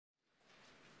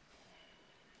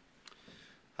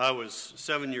I was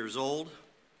 7 years old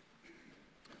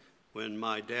when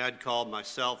my dad called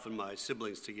myself and my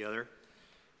siblings together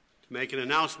to make an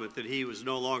announcement that he was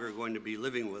no longer going to be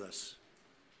living with us.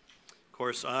 Of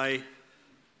course, I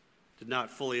did not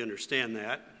fully understand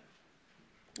that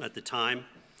at the time.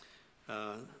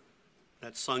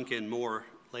 That sunk in more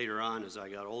later on as I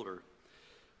got older.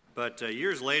 But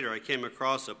years later, I came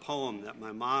across a poem that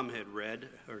my mom had read,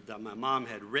 or that my mom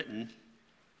had written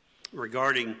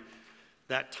regarding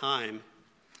that time.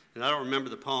 And I don't remember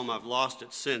the poem, I've lost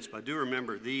it since, but I do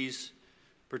remember these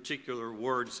particular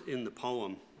words in the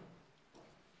poem.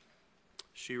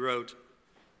 She wrote,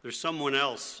 "There's someone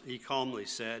else," he calmly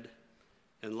said,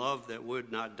 "and love that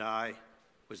would not die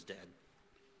was dead."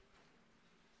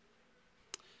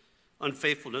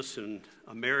 Unfaithfulness in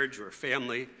a marriage or a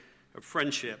family or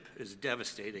friendship is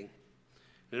devastating.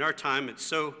 In our time, it's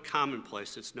so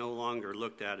commonplace, it's no longer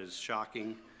looked at as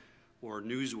shocking or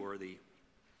newsworthy.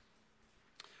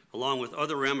 Along with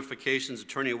other ramifications of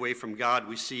turning away from God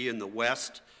we see in the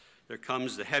West, there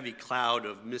comes the heavy cloud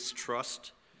of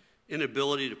mistrust,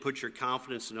 inability to put your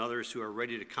confidence in others who are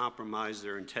ready to compromise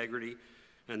their integrity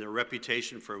and their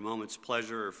reputation for a moment's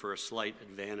pleasure or for a slight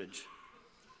advantage.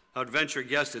 I would venture a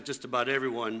guess that just about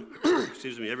everyone,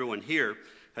 everyone here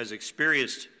has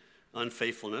experienced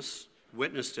unfaithfulness,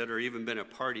 witnessed it, or even been a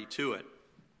party to it.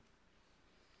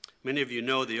 Many of you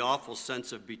know the awful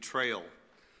sense of betrayal,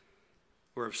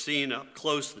 or have seen up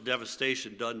close the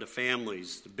devastation done to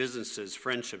families, to businesses,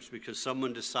 friendships, because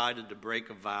someone decided to break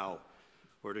a vow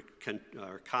or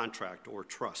contract or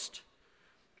trust.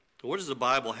 What does the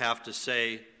Bible have to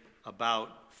say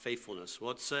about faithfulness?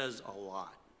 Well, it says a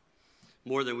lot.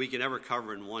 More than we can ever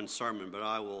cover in one sermon, but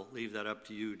I will leave that up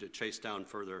to you to chase down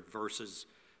further verses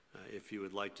if you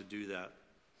would like to do that.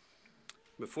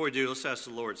 Before we do, let's ask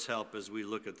the Lord's help as we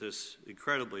look at this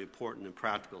incredibly important and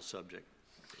practical subject.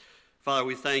 Father,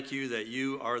 we thank you that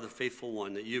you are the faithful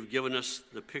one, that you've given us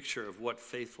the picture of what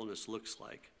faithfulness looks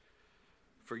like.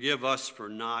 Forgive us for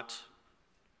not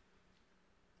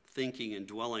thinking and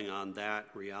dwelling on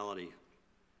that reality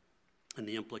and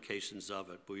the implications of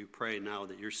it. But we pray now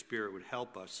that your Spirit would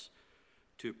help us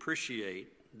to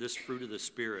appreciate this fruit of the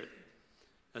Spirit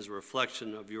as a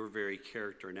reflection of your very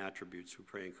character and attributes. We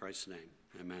pray in Christ's name.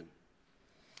 Amen.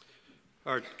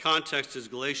 Our context is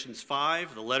Galatians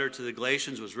 5. The letter to the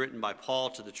Galatians was written by Paul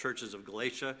to the churches of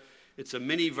Galatia. It's a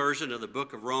mini version of the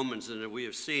book of Romans, and as we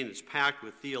have seen, it's packed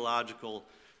with theological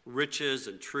riches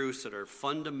and truths that are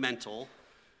fundamental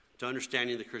to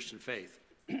understanding the Christian faith.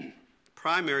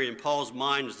 Primary in Paul's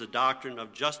mind is the doctrine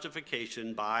of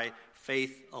justification by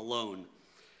faith alone.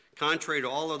 Contrary to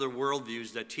all other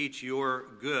worldviews that teach your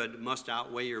good must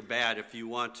outweigh your bad if you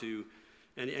want to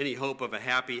any hope of a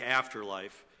happy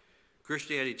afterlife,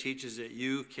 Christianity teaches that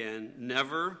you can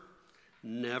never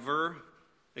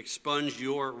expunge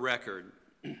your record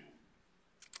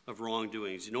of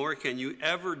wrongdoings, nor can you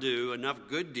ever do enough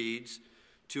good deeds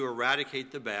to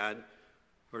eradicate the bad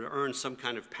or to earn some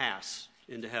kind of pass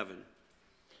into heaven.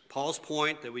 Paul's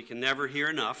point that we can never hear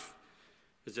enough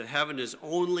is that heaven is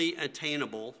only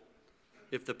attainable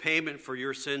if the payment for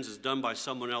your sins is done by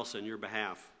someone else on your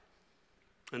behalf.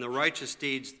 And the righteous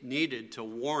deeds needed to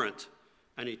warrant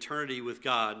an eternity with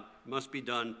God must be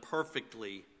done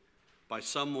perfectly by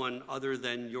someone other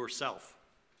than yourself.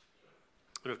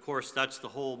 And of course, that's the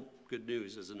whole good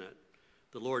news, isn't it?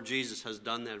 The Lord Jesus has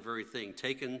done that very thing,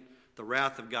 taken the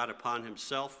wrath of God upon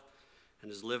himself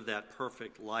and has lived that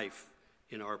perfect life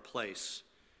in our place.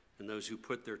 And those who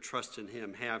put their trust in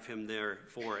him have him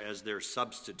therefore as their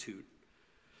substitute.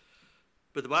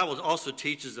 But the Bible also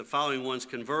teaches that following one's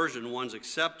conversion, one's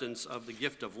acceptance of the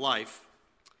gift of life,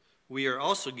 we are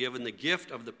also given the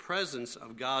gift of the presence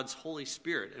of God's Holy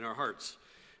Spirit in our hearts.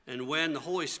 And when the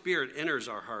Holy Spirit enters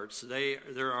our hearts,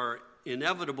 there are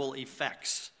inevitable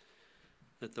effects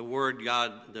that the Word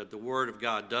of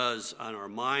God does on our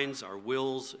minds, our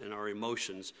wills, and our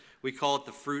emotions. We call it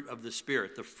the fruit of the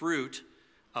Spirit, the fruit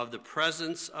of the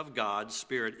presence of God's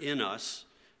Spirit in us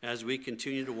as we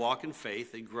continue to walk in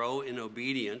faith and grow in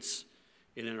obedience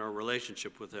and in our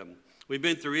relationship with him. We've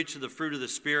been through each of the fruit of the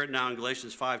Spirit now in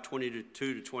Galatians 5:22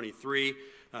 to 23.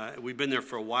 We've been there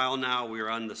for a while now. We are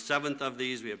on the 7th of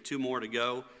these. We have 2 more to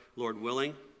go, Lord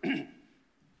willing.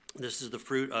 This is the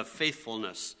fruit of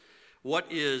faithfulness. What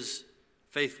is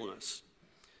faithfulness?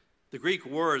 The Greek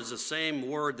word is the same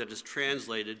word that is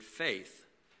translated faith.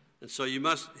 And so you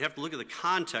have to look at the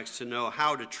context to know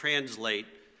how to translate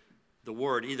the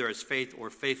word either as faith or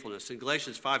faithfulness. In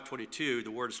Galatians 5:22, the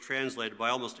word is translated by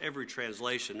almost every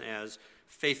translation as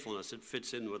faithfulness. It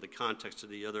fits in with the context of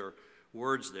the other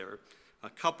words there. A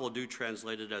couple do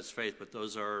translate it as faith, but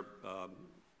those are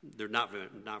They're not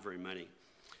very many.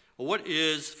 Well, what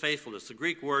is faithfulness? The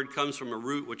Greek word comes from a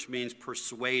root which means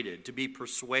persuaded, to be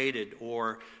persuaded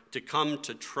or to come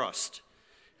to trust.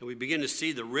 And we begin to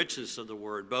see the richness of the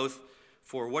word, both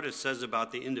for what it says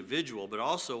about the individual, but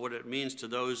also what it means to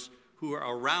those who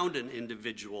are around an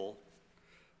individual.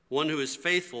 One who is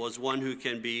faithful is one who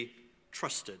can be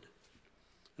trusted.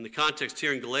 In the context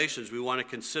here in Galatians, we want to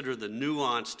consider the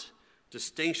nuanced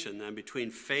distinction then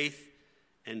between faith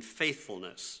and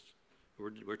faithfulness.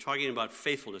 We're talking about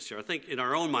faithfulness here. I think in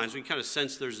our own minds we kind of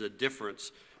sense there's a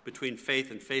difference between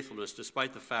faith and faithfulness,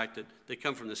 despite the fact that they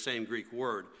come from the same Greek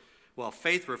word. While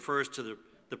faith refers to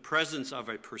the presence of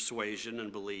a persuasion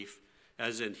and belief,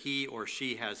 as in he or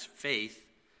she has faith,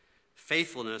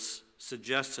 faithfulness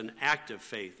suggests an active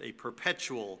faith, a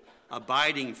perpetual,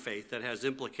 abiding faith that has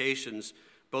implications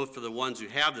both for the ones who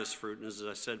have this fruit and, as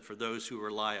I said, for those who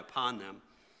rely upon them.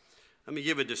 Let me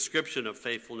give a description of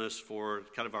faithfulness for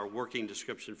kind of our working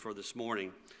description for this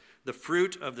morning. The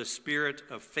fruit of the spirit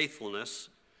of faithfulness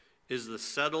is the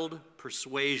settled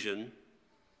persuasion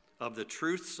of the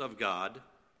truths of God,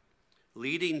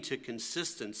 leading to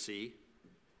consistency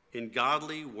in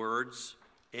godly words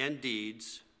and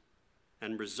deeds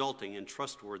and resulting in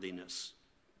trustworthiness.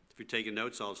 If you're taking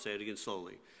notes, I'll say it again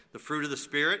slowly. The fruit of the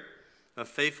spirit of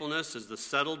faithfulness is the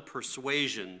settled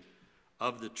persuasion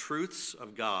of the truths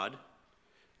of God,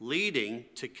 leading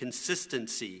to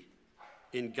consistency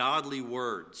in godly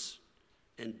words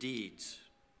and deeds,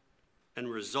 and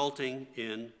resulting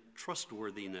in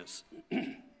trustworthiness.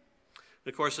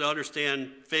 Of course, to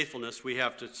understand faithfulness, we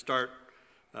have to start,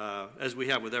 as we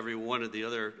have with every one of the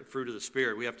other fruit of the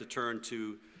Spirit, we have to turn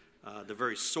to the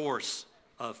very source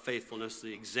of faithfulness,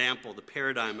 the example, the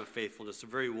paradigm of faithfulness, the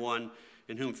very one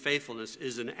in whom faithfulness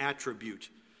is an attribute,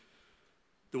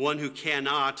 the one who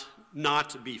cannot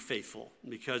not be faithful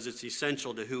because it's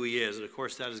essential to who he is. And of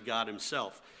course, that is God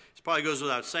himself. It probably goes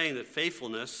without saying that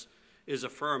faithfulness is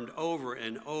affirmed over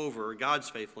and over. God's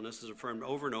faithfulness is affirmed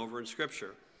over and over in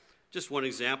Scripture. Just one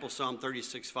example, Psalm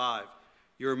 36:5.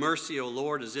 Your mercy, O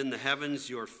Lord, is in the heavens.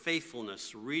 Your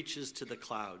faithfulness reaches to the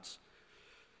clouds.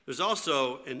 There's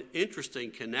also an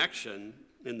interesting connection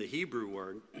in the Hebrew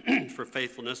word for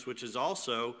faithfulness, which is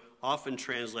also often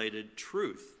translated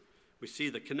truth. We see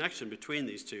the connection between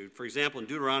these two. For example, in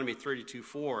Deuteronomy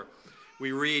 32:4,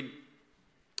 we read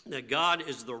that God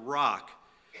is the rock.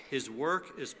 His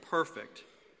work is perfect,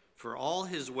 for all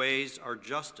his ways are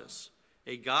justice.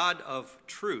 A God of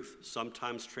truth,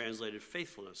 sometimes translated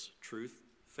faithfulness, truth,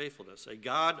 faithfulness. A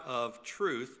God of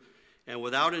truth and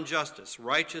without injustice,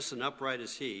 righteous and upright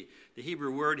is he. The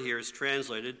Hebrew word here is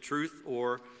translated truth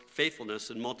or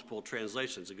faithfulness in multiple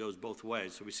translations. It goes both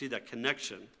ways. So we see that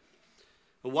connection.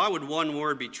 But why would one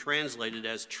word be translated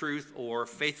as truth or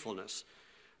faithfulness?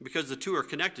 Because the two are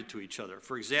connected to each other.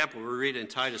 For example, we read in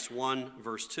Titus 1,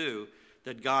 verse 2,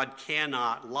 that God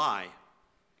cannot lie.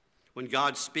 When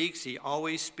God speaks, he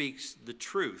always speaks the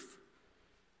truth.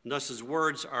 And thus his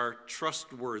words are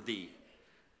trustworthy.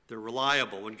 They're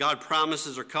reliable. When God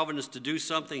promises or covenants to do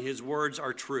something, his words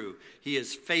are true. He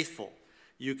is faithful.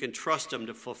 You can trust him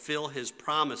to fulfill his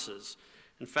promises.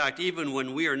 In fact, even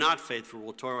when we are not faithful,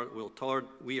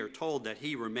 we are told that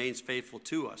he remains faithful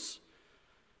to us.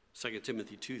 2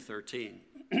 Timothy 2:13.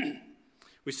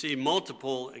 We see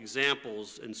multiple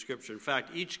examples in Scripture. In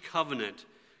fact, each covenant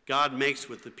God makes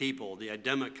with the people, the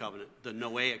Adamic covenant, the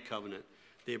Noahic covenant,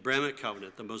 the Abrahamic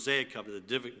covenant, the Mosaic covenant,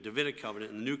 the Davidic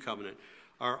covenant, and the New covenant,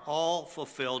 are all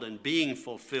fulfilled and being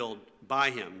fulfilled by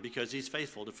him because he's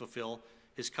faithful to fulfill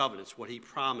his covenants, what he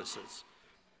promises.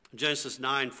 Genesis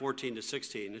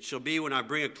 9:14-16. It shall be when I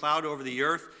bring a cloud over the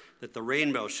earth that the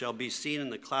rainbow shall be seen in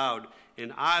the cloud,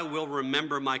 and I will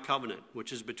remember my covenant,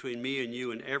 which is between me and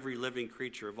you and every living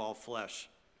creature of all flesh.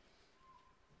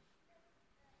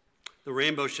 The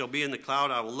rainbow shall be in the cloud.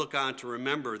 I will look on to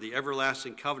remember the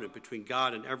everlasting covenant between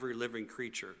God and every living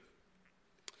creature.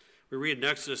 We read in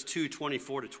Exodus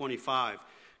 2:24-25.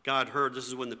 God heard, this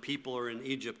is when the people are in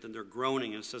Egypt and they're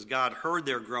groaning, and it says God heard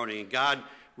their groaning, and God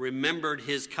remembered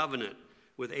his covenant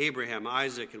with Abraham,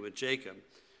 Isaac, and with Jacob.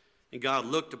 And God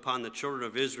looked upon the children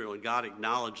of Israel, and God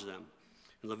acknowledged them.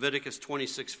 In Leviticus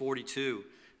 26:42,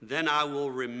 then I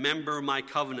will remember my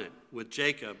covenant with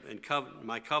Jacob, and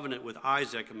my covenant with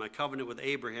Isaac, and my covenant with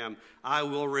Abraham, I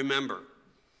will remember.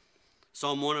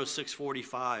 Psalm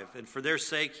 106:45, and for their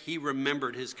sake he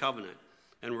remembered his covenant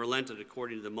and relented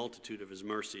according to the multitude of his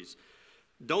mercies.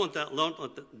 Don't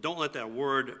let that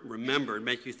word remembered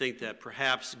make you think that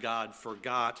perhaps God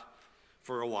forgot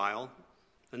for a while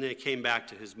and then it came back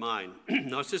to his mind.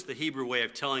 No, it's just the Hebrew way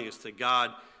of telling us that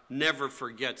God never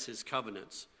forgets his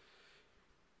covenants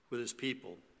with his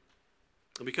people.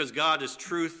 And because God is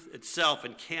truth itself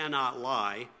and cannot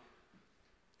lie,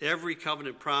 every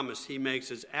covenant promise he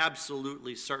makes is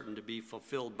absolutely certain to be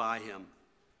fulfilled by him.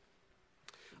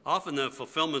 Often the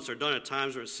fulfillments are done at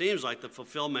times where it seems like the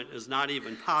fulfillment is not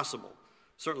even possible,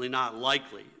 certainly not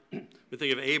likely. We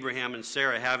think of Abraham and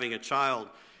Sarah having a child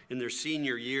in their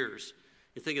senior years.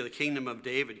 You think of the kingdom of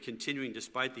David continuing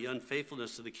despite the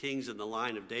unfaithfulness of the kings in the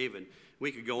line of David.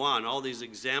 We could go on, all these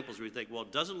examples where we think, well,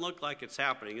 it doesn't look like it's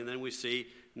happening. And then we see,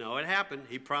 no, it happened.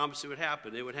 He promised it would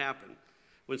happen. It would happen.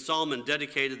 When Solomon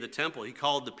dedicated the temple, he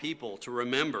called the people to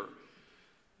remember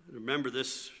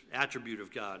this attribute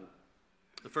of God.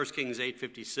 In 1 Kings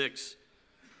 8:56,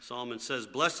 Solomon says,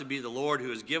 "Blessed be the Lord who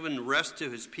has given rest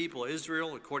to his people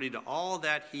Israel according to all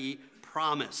that he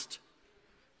promised.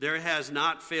 There has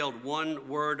not failed one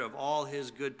word of all his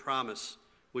good promise,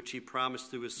 which he promised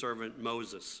through his servant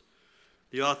Moses."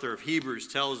 The author of Hebrews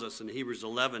tells us in Hebrews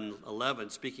 11:11,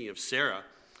 speaking of Sarah,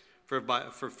 by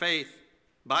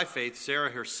faith,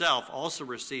 Sarah herself also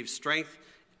received strength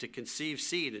to conceive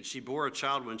seed, and she bore a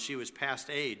child when she was past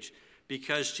age,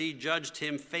 because she judged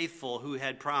him faithful who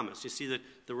had promised. You see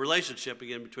the relationship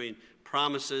again between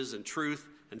promises and truth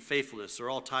and faithfulness are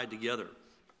all tied together.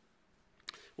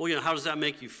 Well, how does that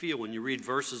make you feel when you read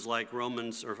verses like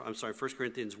 1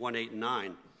 Corinthians 1:8 and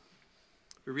 9?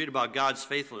 We read about God's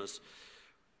faithfulness.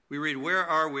 We read,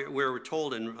 where we're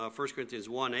told in 1 Corinthians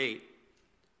 1:8,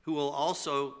 who will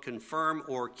also confirm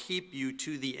or keep you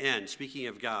to the end, speaking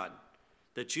of God,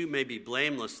 that you may be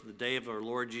blameless in the day of our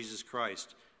Lord Jesus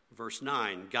Christ. Verse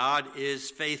 9, God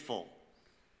is faithful,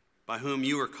 by whom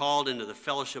you are called into the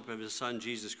fellowship of his Son,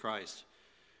 Jesus Christ.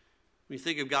 When you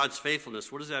think of God's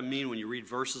faithfulness, what does that mean when you read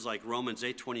verses like Romans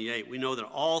 8:28? We know that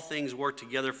all things work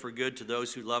together for good to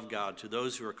those who love God, to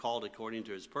those who are called according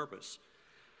to his purpose.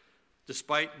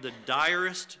 Despite the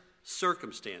direst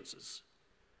circumstances,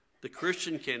 the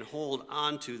Christian can hold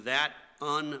on to that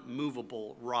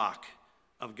unmovable rock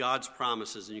of God's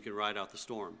promises, and you can ride out the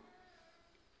storm.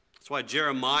 That's why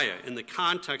Jeremiah, in the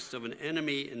context of an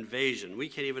enemy invasion, we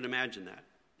can't even imagine that.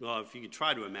 Well, if you could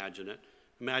try to imagine it,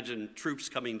 imagine troops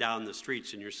coming down the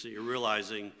streets and you're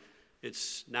realizing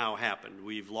it's now happened.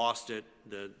 We've lost it.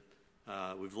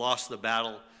 We've lost the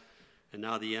battle, and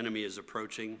now the enemy is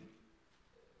approaching.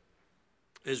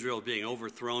 Israel being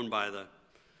overthrown in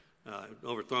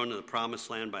the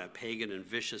promised land by a pagan and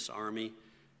vicious army.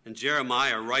 And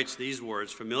Jeremiah writes these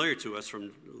words, familiar to us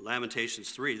from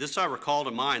Lamentations 3. "This I recall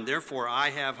to mind, therefore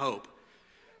I have hope.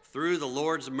 Through the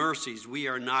Lord's mercies we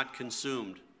are not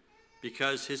consumed,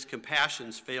 because his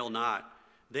compassions fail not.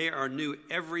 They are new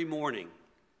every morning.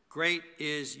 Great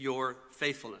is your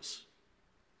faithfulness.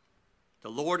 The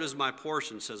Lord is my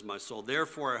portion, says my soul.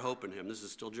 Therefore I hope in him." This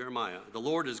is still Jeremiah. "The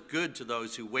Lord is good to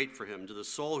those who wait for him, to the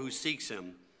soul who seeks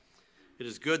him. It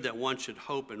is good that one should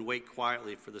hope and wait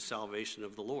quietly for the salvation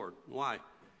of the Lord." Why?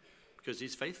 Because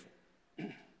he's faithful.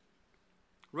 What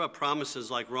about promises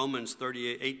like Romans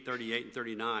 8:38 and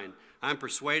 39? "I am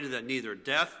persuaded that neither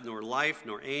death, nor life,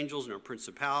 nor angels, nor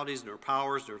principalities, nor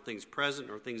powers, nor things present,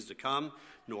 nor things to come,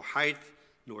 nor height,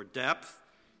 nor depth,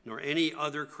 nor any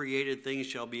other created thing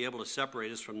shall be able to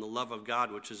separate us from the love of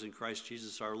God, which is in Christ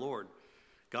Jesus our Lord."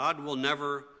 God will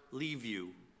never leave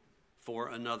you for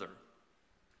another.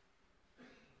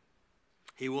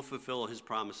 He will fulfill his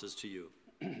promises to you.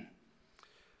 Well,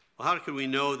 how can we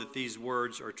know that these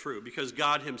words are true? Because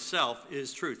God himself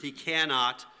is truth. He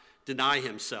cannot deny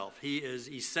himself. He is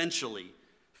essentially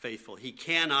faithful. He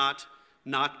cannot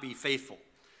not be faithful.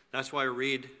 That's why I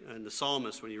read in the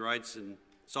psalmist when he writes in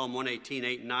Psalm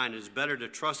 118:8 and 9, "It is better to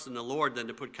trust in the Lord than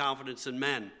to put confidence in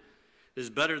men. It is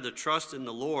better to trust in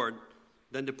the Lord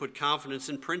than to put confidence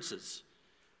in princes."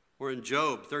 Or in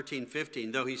Job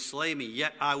 13:15, "Though he slay me,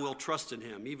 yet I will trust in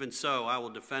him. Even so, I will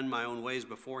defend my own ways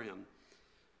before him."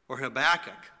 Or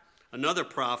Habakkuk, another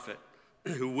prophet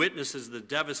who witnesses the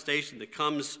devastation that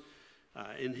comes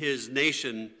in his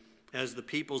nation as the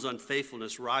people's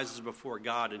unfaithfulness rises before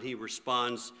God, and he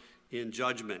responds in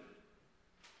judgment.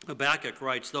 Habakkuk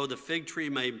writes, "Though the fig tree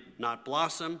may not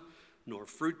blossom, nor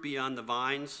fruit be on the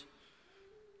vines,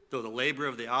 though the labor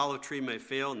of the olive tree may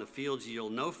fail, and the fields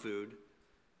yield no food,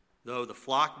 though the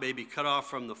flock may be cut off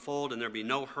from the fold, and there be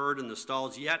no herd in the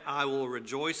stalls, yet I will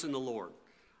rejoice in the Lord.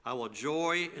 I will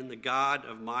joy in the God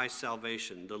of my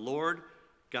salvation. The Lord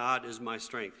God is my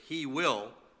strength. He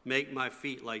will make my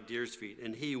feet like deer's feet,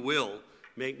 and he will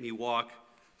make me walk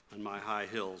on my high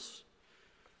hills."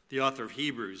 The author of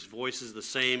Hebrews voices the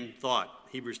same thought.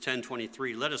 Hebrews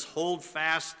 10:23, "Let us hold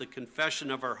fast the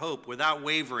confession of our hope without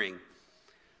wavering,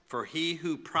 for he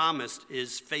who promised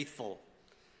is faithful."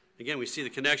 Again, we see the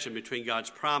connection between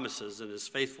God's promises and his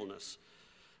faithfulness.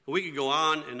 We could go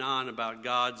on and on about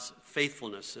God's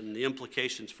faithfulness and the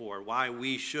implications for it, why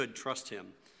we should trust him.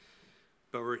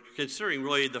 But we're considering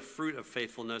really the fruit of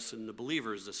faithfulness in the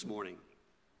believers this morning,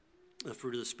 the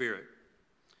fruit of the Spirit.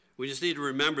 We just need to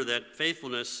remember that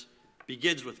faithfulness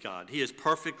begins with God. He is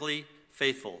perfectly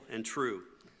faithful and true.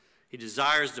 He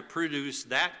desires to produce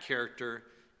that character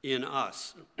in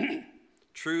us.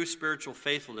 True spiritual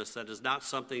faithfulness that is not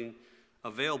something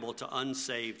available to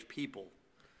unsaved people.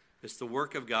 It's the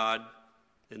work of God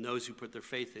and those who put their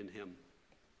faith in him.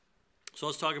 So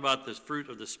let's talk about the fruit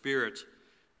of the Spirit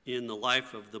in the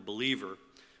life of the believer.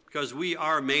 Because we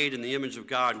are made in the image of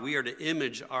God, we are to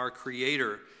image our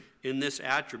Creator in this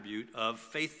attribute of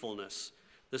faithfulness.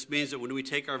 This means that when we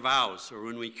take our vows or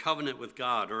when we covenant with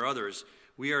God or others,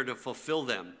 we are to fulfill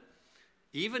them,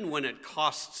 even when it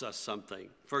costs us something.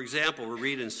 For example, we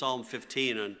read in Psalm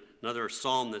 15, another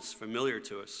psalm that's familiar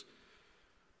to us.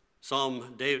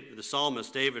 The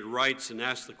psalmist David writes and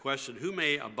asks the question, who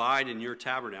may abide in your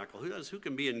tabernacle? Who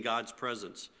can be in God's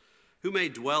presence? Who may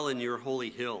dwell in your holy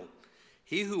hill?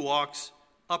 He who walks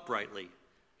uprightly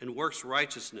and works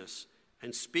righteousness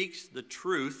and speaks the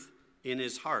truth in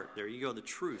his heart. There you go, the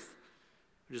truth.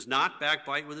 Who does not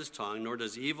backbite with his tongue, nor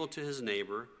does evil to his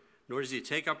neighbor, nor does he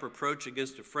take up reproach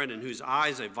against a friend, in whose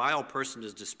eyes a vile person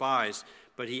is despised,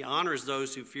 but he honors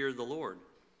those who fear the Lord.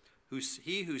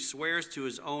 He who swears to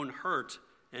his own hurt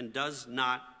and does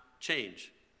not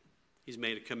change. He's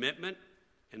made a commitment,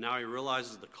 and now he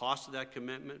realizes the cost of that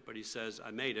commitment, but he says,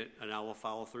 I made it, and I will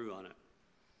follow through on it.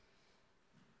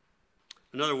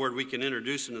 Another word we can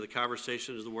introduce into the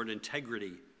conversation is the word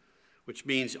integrity, which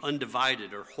means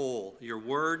undivided or whole. Your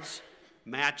words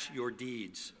match your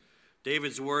deeds.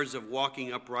 David's words of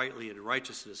walking uprightly and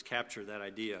righteousness capture that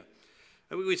idea.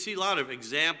 And we see a lot of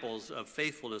examples of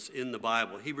faithfulness in the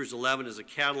Bible. Hebrews 11 is a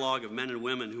catalog of men and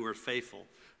women who were faithful.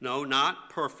 No, not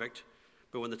perfect,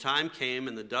 but when the time came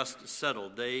and the dust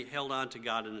settled, they held on to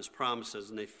God and his promises,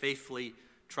 and they faithfully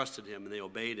trusted him and they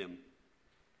obeyed him.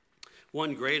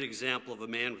 One great example of a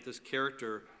man with this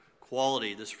character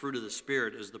quality, this fruit of the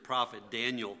Spirit, is the prophet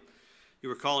Daniel. You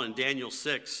recall in Daniel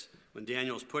 6, when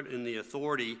Daniel was put in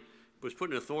authority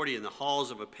in the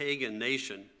halls of a pagan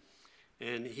nation,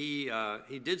 and he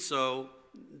did so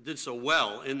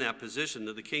well in that position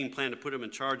that the king planned to put him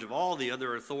in charge of all the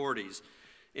other authorities,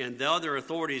 and the other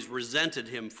authorities resented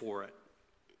him for it.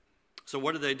 So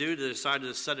what did they do? They decided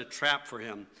to set a trap for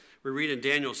him. We read in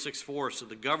Daniel 6:4, so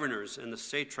the governors and the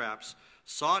satraps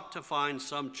sought to find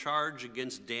some charge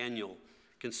against Daniel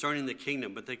concerning the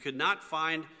kingdom, but they could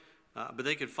find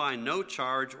no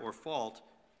charge or fault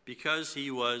because he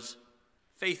was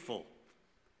faithful.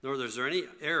 Nor is there any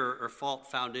error or fault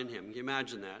found in him. Can you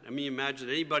imagine that? I mean, imagine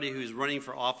anybody who's running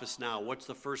for office now, what's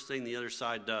the first thing the other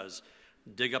side does?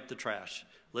 Dig up the trash.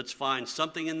 Let's find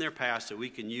something in their past that we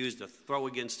can use to throw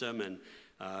against them and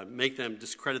make them,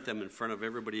 discredit them in front of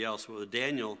everybody else. Well, with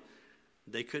Daniel,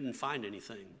 they couldn't find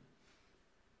anything.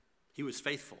 He was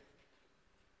faithful.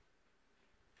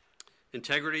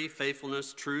 Integrity,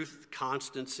 faithfulness, truth,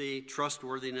 constancy,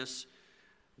 trustworthiness,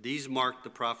 these marked the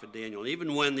prophet Daniel. And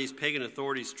even when these pagan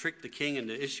authorities tricked the king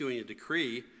into issuing a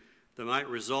decree that might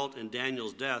result in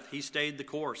Daniel's death, he stayed the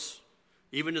course,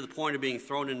 even to the point of being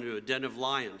thrown into a den of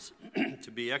lions to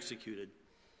be executed.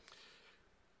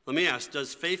 Let me ask,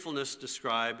 does faithfulness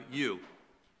describe you?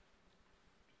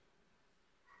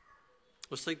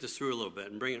 Let's think this through a little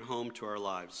bit and bring it home to our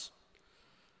lives.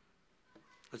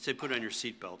 Let's say put on your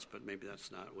seatbelts, but maybe that's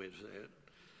not a way to say it.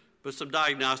 But some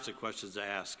diagnostic questions to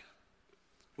ask.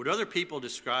 Would other people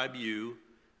describe you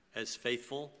as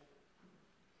faithful?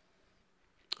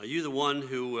 Are you the one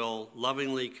who will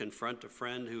lovingly confront a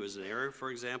friend who is in error,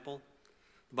 for example?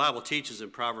 The Bible teaches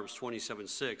in Proverbs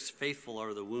 27:6, faithful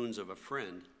are the wounds of a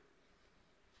friend.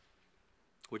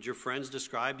 Would your friends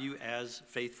describe you as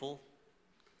faithful?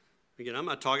 Again, I'm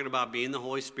not talking about being the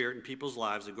Holy Spirit in people's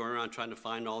lives and going around trying to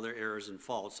find all their errors and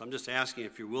faults. I'm just asking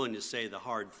if you're willing to say the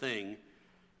hard thing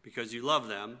because you love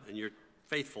them and you're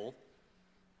faithful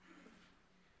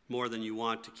more than you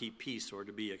want to keep peace or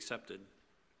to be accepted.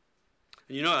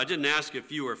 And you know, I didn't ask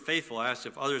if you were faithful. I asked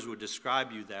if others would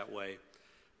describe you that way.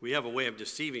 We have a way of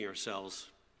deceiving ourselves.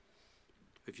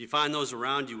 If you find those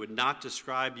around you would not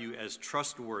describe you as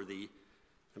trustworthy,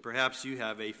 then perhaps you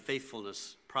have a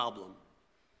faithfulness problem.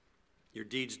 Your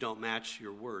deeds don't match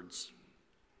your words.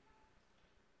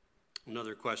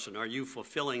 Another question, are you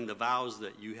fulfilling the vows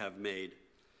that you have made?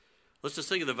 Let's just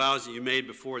think of the vows that you made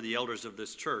before the elders of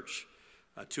this church.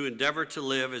 To endeavor to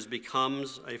live as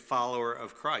becomes a follower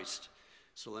of Christ.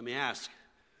 So let me ask,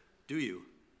 do you?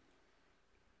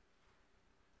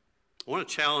 I want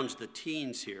to challenge the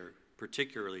teens here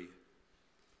particularly.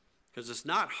 Because it's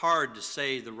not hard to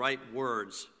say the right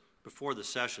words before the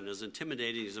session, as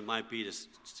intimidating as it might be to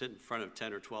sit in front of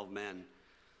 10 or 12 men.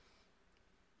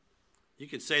 You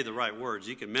can say the right words.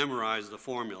 You can memorize the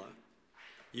formula.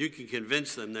 You can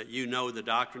convince them that you know the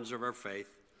doctrines of our faith.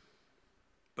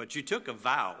 But you took a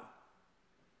vow.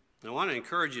 And I want to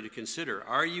encourage you to consider,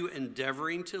 are you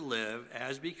endeavoring to live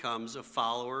as becomes a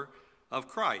follower of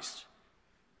Christ?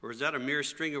 Or is that a mere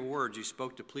string of words you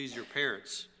spoke to please your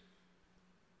parents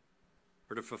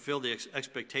or to fulfill the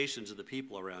expectations of the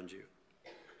people around you?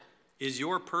 Is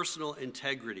your personal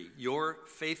integrity, your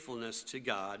faithfulness to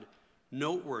God,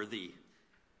 noteworthy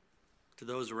to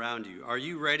those around you? Are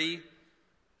you ready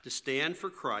to stand for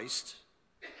Christ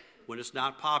when it's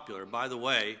not popular? By the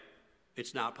way,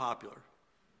 it's not popular.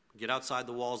 Get outside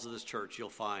the walls of this church, you'll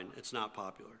find it's not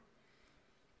popular.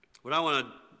 What I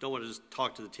don't want to just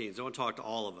talk to the teens. I want to talk to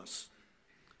all of us.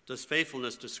 Does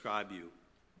faithfulness describe you?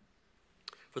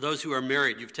 For those who are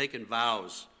married, you've taken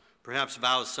vows, perhaps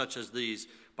vows such as these.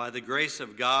 By the grace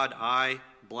of God, I,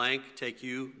 blank, take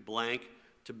you, blank,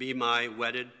 to be my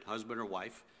wedded husband or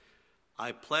wife.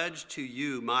 I pledge to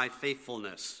you my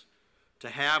faithfulness, to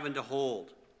have and to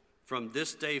hold, from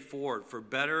this day forward, for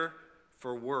better,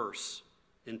 for worse,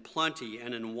 in plenty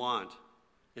and in want,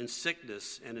 in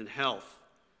sickness and in health,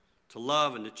 to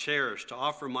love and to cherish, to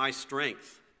offer my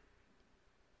strength,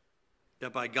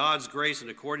 that by God's grace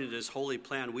and according to his holy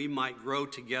plan, we might grow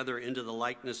together into the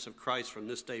likeness of Christ from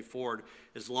this day forward,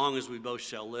 as long as we both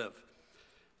shall live.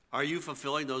 Are you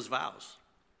fulfilling those vows?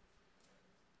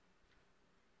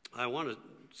 I want to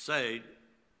say,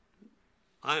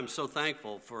 I am so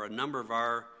thankful for a number of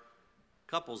our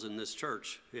couples in this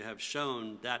church who have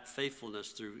shown that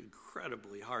faithfulness through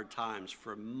incredibly hard times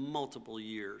for multiple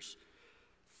years.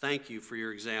 Thank you for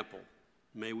your example.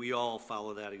 May we all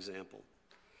follow that example.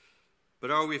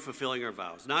 But are we fulfilling our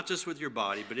vows? Not just with your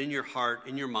body, but in your heart,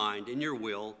 in your mind, in your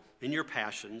will, in your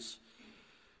passions.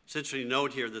 Essentially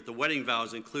note here that the wedding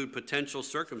vows include potential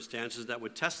circumstances that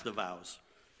would test the vows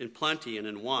in plenty and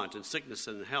in want, in sickness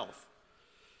and in health.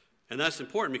 And that's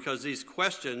important because these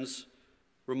questions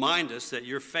remind us that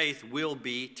your faith will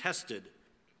be tested.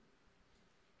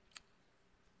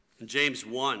 In James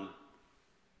 1,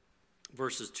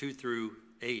 verses 2 through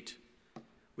 8,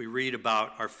 we read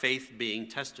about our faith being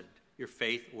tested. Your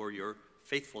faith or your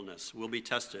faithfulness will be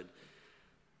tested.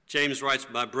 James writes,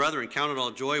 "My brethren, count it all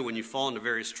joy when you fall into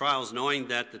various trials, knowing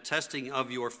that the testing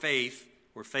of your faith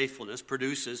or faithfulness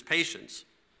produces patience.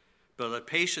 But let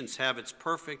patience have its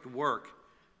perfect work,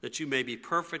 that you may be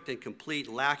perfect and complete,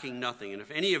 lacking nothing. And if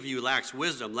any of you lacks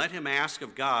wisdom, let him ask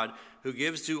of God, who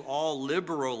gives to all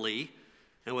liberally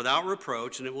and without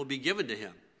reproach, and it will be given to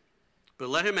him. But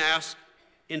let him ask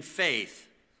in faith,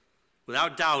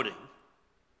 without doubting.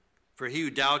 For he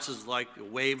who doubts is like a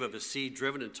wave of a sea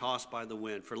driven and tossed by the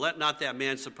wind. For let not that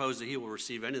man suppose that he will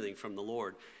receive anything from the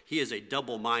Lord. He is a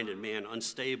double-minded man,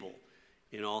 unstable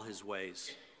in all his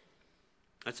ways."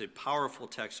 That's a powerful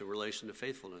text in relation to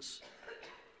faithfulness.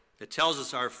 It tells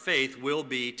us our faith will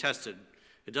be tested.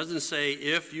 It doesn't say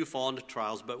if you fall into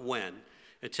trials, but when.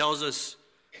 It tells us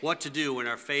what to do when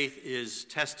our faith is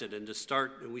tested and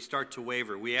we start to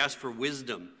waver. We ask for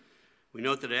wisdom. We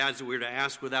note that it adds that we're to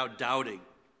ask without doubting.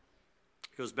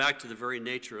 It goes back to the very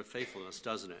nature of faithfulness,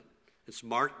 doesn't it? It's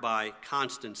marked by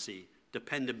constancy,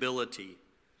 dependability.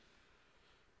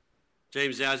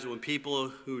 James adds that when people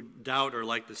who doubt are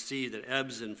like the sea that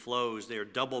ebbs and flows, they are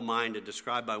double-minded,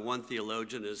 described by one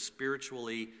theologian as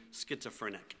spiritually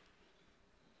schizophrenic.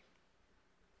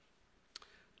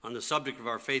 On the subject of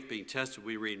our faith being tested,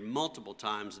 we read multiple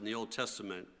times in the Old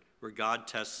Testament where God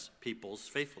tests people's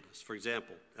faithfulness. For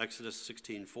example, Exodus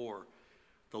 16:4.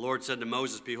 The Lord said to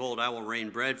Moses, "Behold, I will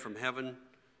rain bread from heaven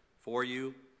for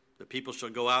you. The people shall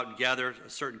go out and gather a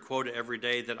certain quota every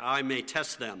day, that I may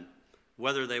test them,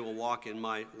 whether they will walk in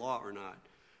my law or not."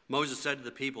 Moses said to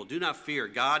the people, "Do not fear.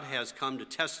 God has come to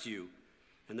test you,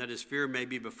 and that his fear may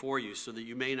be before you, so that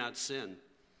you may not sin."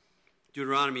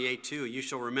 Deuteronomy 8:2, "You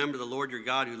shall remember the Lord your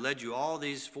God, who led you all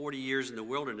these 40 years in the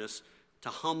wilderness, to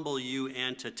humble you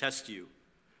and to test you,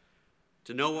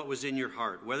 to know what was in your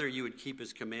heart, whether you would keep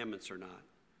his commandments or not."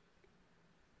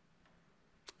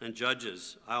 And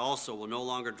Judges, "I also will no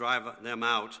longer drive them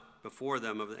out before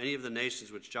them of any of the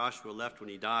nations which Joshua left when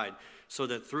he died, so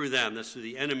that through them," that's through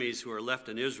the enemies who are left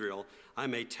in Israel, "I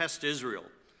may test Israel,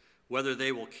 whether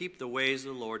they will keep the ways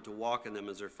of the Lord to walk in them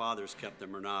as their fathers kept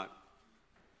them or not."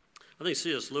 I think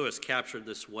C.S. Lewis captured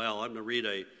this well. I'm going to read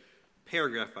a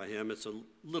paragraph by him. It's a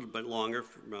little bit longer,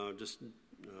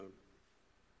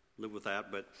 live with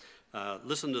that, but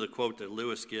listen to the quote that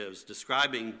Lewis gives,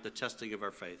 describing the testing of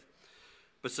our faith.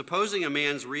 But supposing a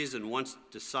man's reason once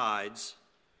decides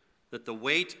that the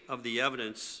weight of the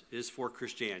evidence is for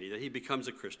Christianity, that he becomes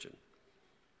a Christian,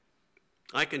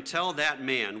 I can tell that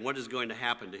man what is going to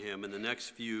happen to him in the next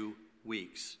few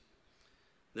weeks.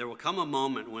 There will come a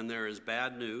moment when there is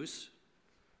bad news,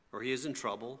 or he is in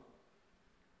trouble,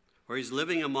 or he's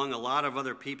living among a lot of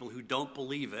other people who don't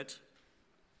believe it,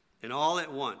 and all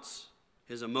at once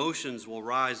his emotions will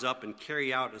rise up and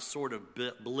carry out a sort of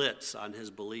blitz on his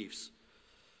beliefs.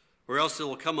 Or else there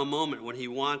will come a moment when he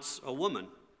wants a woman,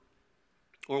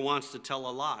 or wants to tell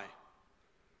a lie,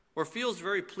 or feels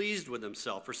very pleased with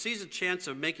himself, or sees a chance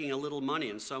of making a little money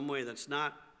in some way that's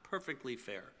not perfectly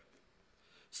fair.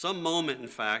 Some moment, in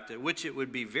fact, at which it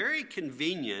would be very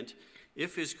convenient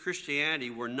if his Christianity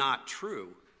were not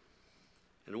true.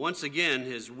 And once again,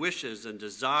 his wishes and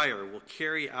desire will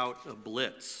carry out a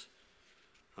blitz.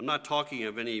 I'm not talking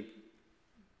of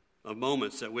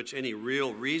moments at which any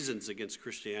real reasons against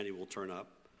Christianity will turn up.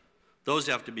 Those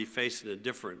have to be faced in a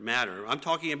different matter. I'm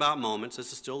talking about moments,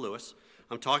 this is still Lewis,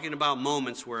 I'm talking about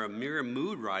moments where a mere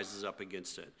mood rises up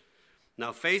against it.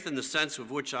 Now, faith in the sense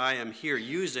of which I am here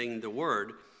using the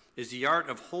word is the art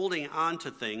of holding on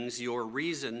to things your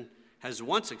reason has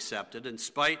once accepted in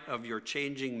spite of your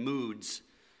changing moods.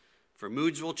 For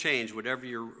moods will change whatever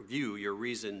view your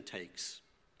reason takes.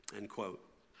 End quote.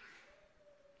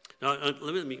 Now,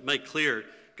 let me make clear,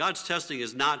 God's testing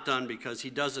is not done because he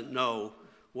doesn't know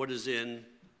what is in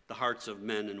the hearts of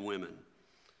men and women.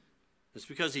 It's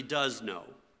because he does know.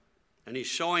 And he's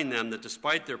showing them that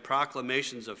despite their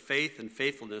proclamations of faith and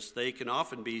faithfulness, they can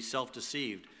often be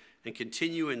self-deceived and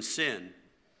continue in sin.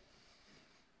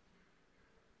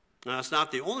 Now, that's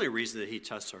not the only reason that he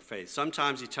tests our faith.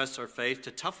 Sometimes he tests our faith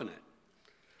to toughen it,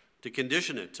 to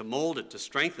condition it, to mold it, to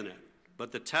strengthen it.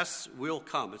 But the tests will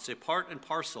come. It's a part and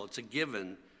parcel. It's a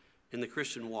given in the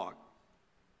Christian walk.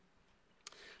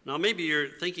 Now, maybe you're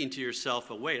thinking to yourself,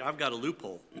 oh, wait, I've got a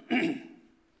loophole.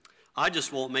 I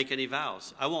just won't make any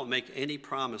vows. I won't make any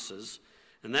promises,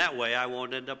 and that way I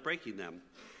won't end up breaking them.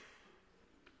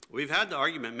 We've had the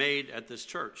argument made at this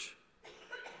church.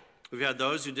 We've had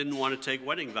those who didn't want to take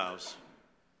wedding vows.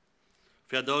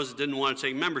 We've had those that didn't want to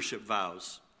take membership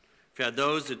vows. We've had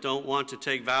those that don't want to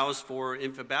take vows for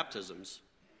infant baptisms.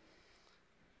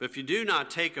 But if you do not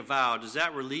take a vow, does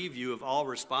that relieve you of all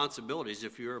responsibilities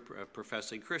if you're a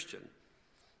professing Christian?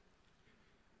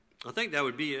 I think that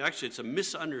would be, actually, it's a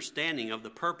misunderstanding of the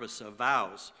purpose of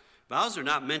vows. Vows are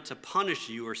not meant to punish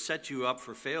you or set you up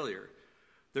for failure.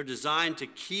 They're designed to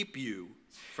keep you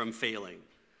from failing,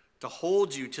 to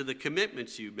hold you to the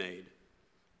commitments you made,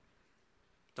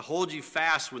 to hold you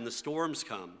fast when the storms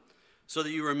come, so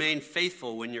that you remain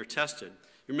faithful when you're tested.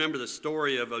 You remember the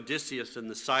story of Odysseus and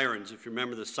the sirens. If you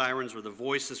remember, the sirens were the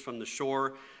voices from the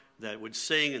shore that would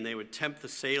sing, and they would tempt the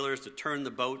sailors to turn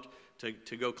the boat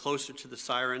to go closer to the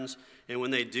sirens. And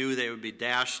when they do, they would be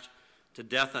dashed to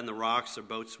death on the rocks. Their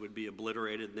boats would be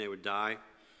obliterated, and they would die.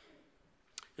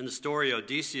 In the story,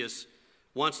 Odysseus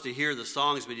wants to hear the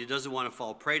songs, but he doesn't want to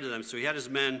fall prey to them. So he had his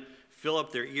men fill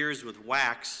up their ears with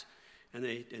wax, and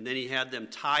then he had them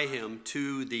tie him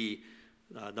to the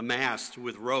mast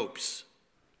with ropes.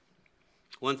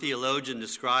 One theologian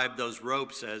described those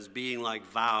ropes as being like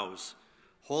vows,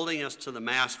 holding us to the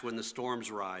mast when the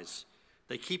storms rise.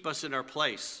 They keep us in our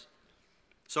place.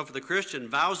 So for the Christian,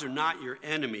 vows are not your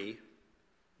enemy.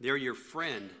 They're your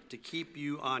friend to keep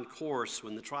you on course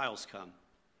when the trials come.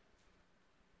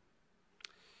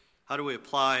 How do we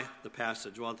apply the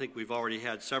passage? Well, I think we've already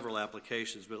had several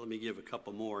applications, but let me give a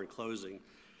couple more in closing.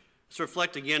 Let's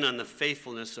reflect again on the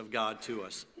faithfulness of God to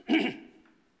us.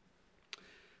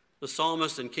 The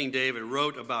psalmist and King David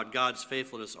wrote about God's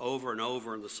faithfulness over and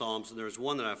over in the Psalms, and there's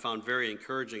one that I found very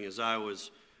encouraging as I was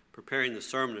preparing the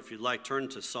sermon. If you'd like, turn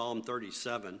to Psalm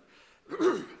 37.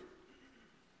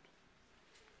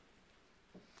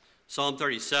 Psalm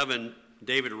 37,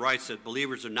 David writes that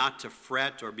believers are not to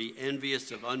fret or be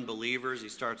envious of unbelievers. He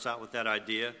starts out with that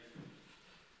idea.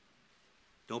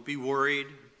 Don't be worried.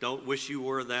 Don't wish you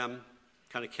were them.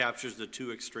 Kind of captures the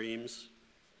two extremes.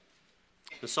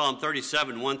 In Psalm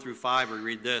 37, 1 through 5, we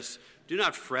read this: Do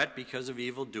not fret because of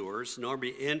evildoers, nor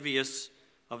be envious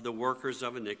of the workers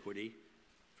of iniquity,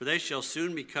 for they shall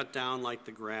soon be cut down like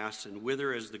the grass and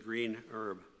wither as the green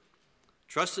herb.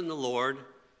 Trust in the Lord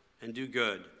and do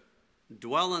good.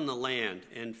 Dwell in the land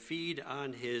and feed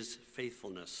on his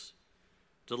faithfulness.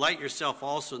 Delight yourself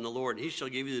also in the Lord, and he shall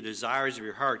give you the desires of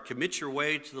your heart. Commit your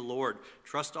way to the Lord.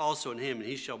 Trust also in him, and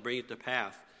he shall bring it to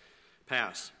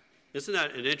pass. Isn't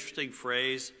that an interesting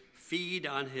phrase? Feed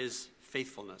on his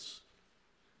faithfulness.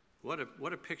 What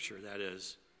a picture that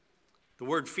is. The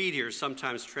word feed here is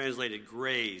sometimes translated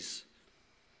graze.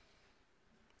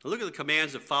 Now look at the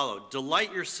commands that follow.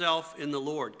 Delight yourself in the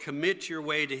Lord. Commit your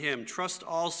way to him. Trust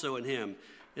also in him.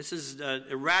 This is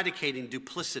eradicating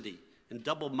duplicity and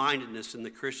double-mindedness in the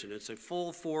Christian. It's a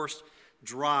full-force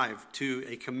drive to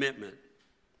a commitment.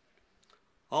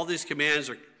 All these commands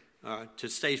are to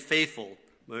stay faithful.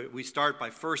 We start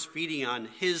by first feeding on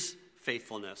his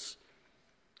faithfulness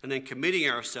and then committing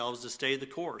ourselves to stay the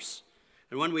course.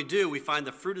 And when we do, we find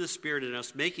the fruit of the Spirit in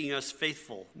us, making us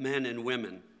faithful men and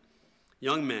women,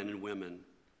 young men and women,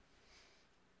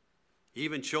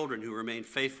 even children who remain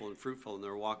faithful and fruitful in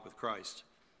their walk with Christ.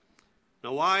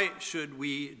 Now, why should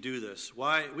we do this?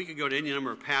 Why? We could go to any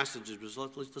number of passages,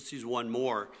 but let's use one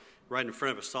more right in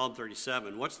front of us, Psalm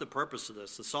 37. What's the purpose of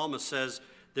this? The psalmist says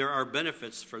there are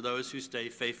benefits for those who stay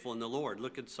faithful in the Lord.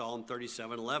 Look at Psalm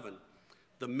 37:11.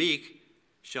 The meek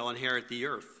shall inherit the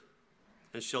earth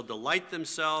and shall delight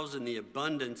themselves in the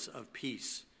abundance of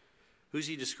peace. Who's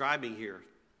he describing here?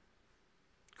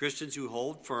 Christians who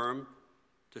hold firm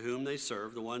to whom they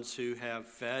serve, the ones who have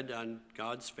fed on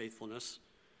God's faithfulness.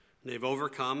 They've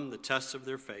overcome the tests of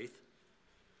their faith.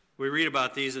 We read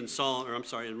about these in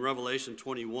Revelation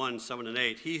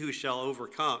 21:7-8. He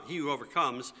who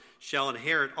overcomes shall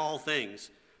inherit all things,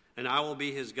 and I will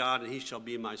be his God, and he shall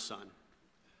be my son.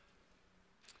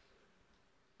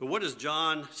 But what does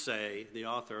John say, the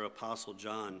author, Apostle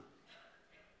John,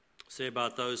 say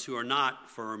about those who are not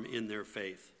firm in their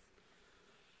faith?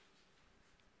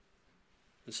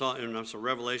 In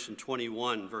Revelation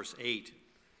 21, verse 8,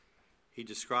 he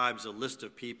describes a list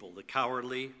of people: the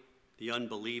cowardly, the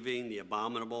unbelieving, the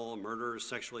abominable, murderers,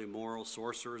 sexually immoral,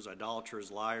 sorcerers,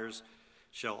 idolaters, liars,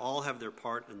 shall all have their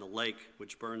part in the lake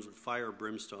which burns with fire and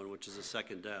brimstone, which is the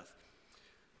second death.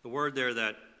 The word there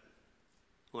that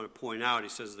I want to point out, he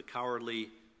says the cowardly,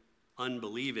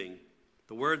 unbelieving.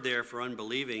 The word there for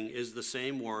unbelieving is the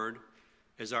same word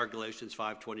as our Galatians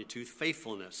 5:22,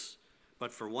 faithfulness,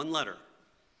 but for one letter.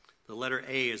 The letter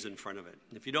A is in front of it.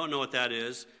 If you don't know what that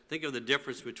is, think of the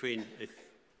difference between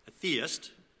a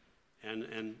theist and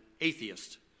an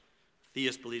atheist.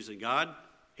 Theist believes in God.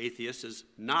 Atheist is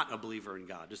not a believer in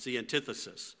God. It's the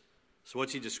antithesis. So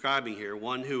what's he describing here?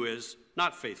 One who is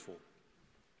not faithful.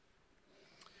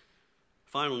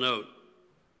 Final note.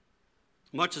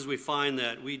 Much as we find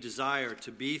that we desire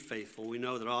to be faithful, we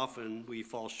know that often we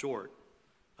fall short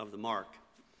of the mark.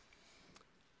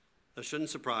 That shouldn't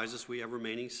surprise us. We have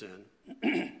remaining sin.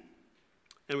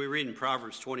 And we read in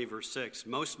Proverbs 20, verse 6,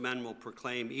 most men will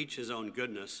proclaim each his own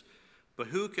goodness, but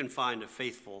who can find a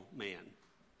faithful man?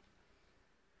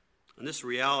 And this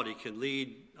reality can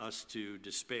lead us to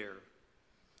despair,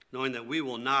 knowing that we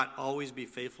will not always be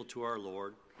faithful to our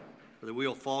Lord, or that we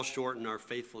will fall short in our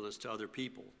faithfulness to other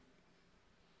people.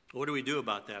 What do we do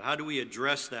about that? How do we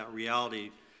address that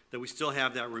reality that we still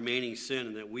have that remaining sin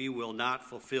and that we will not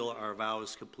fulfill our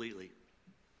vows completely?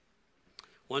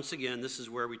 Once again, this is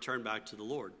where we turn back to the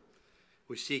Lord.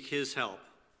 We seek his help.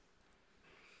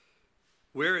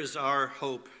 Where is our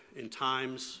hope in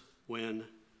times when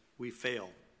we fail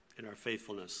in our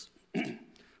faithfulness? One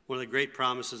of the great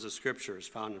promises of Scripture is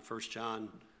found in 1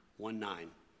 John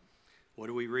 1:9. What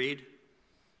do we read?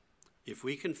 If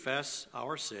we confess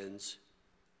our sins,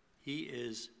 he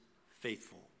is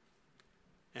faithful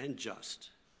and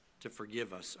just to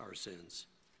forgive us our sins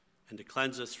and to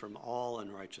cleanse us from all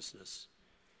unrighteousness.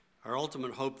 Our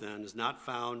ultimate hope, then, is not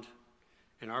found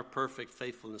in our perfect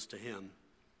faithfulness to him,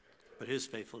 but his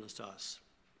faithfulness to us.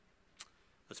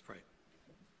 Let's pray.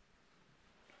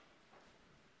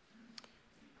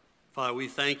 Father, we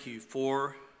thank you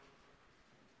for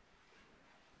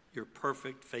your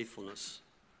perfect faithfulness.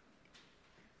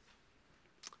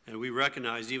 And we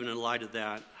recognize, even in light of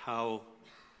that, how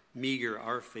meager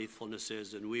our faithfulness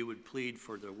is, and we would plead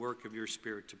for the work of your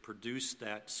Spirit to produce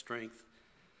that strength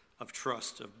of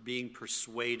trust, of being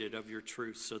persuaded of your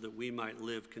truth, so that we might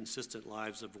live consistent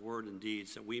lives of word and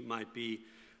deeds, that we might be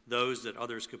those that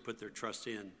others could put their trust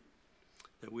in,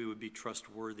 that we would be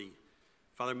trustworthy.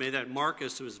 Father, may that mark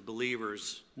us as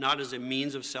believers, not as a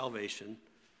means of salvation,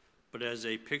 but as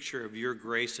a picture of your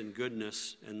grace and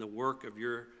goodness and the work of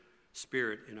your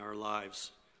Spirit in our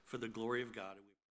lives for the glory of God.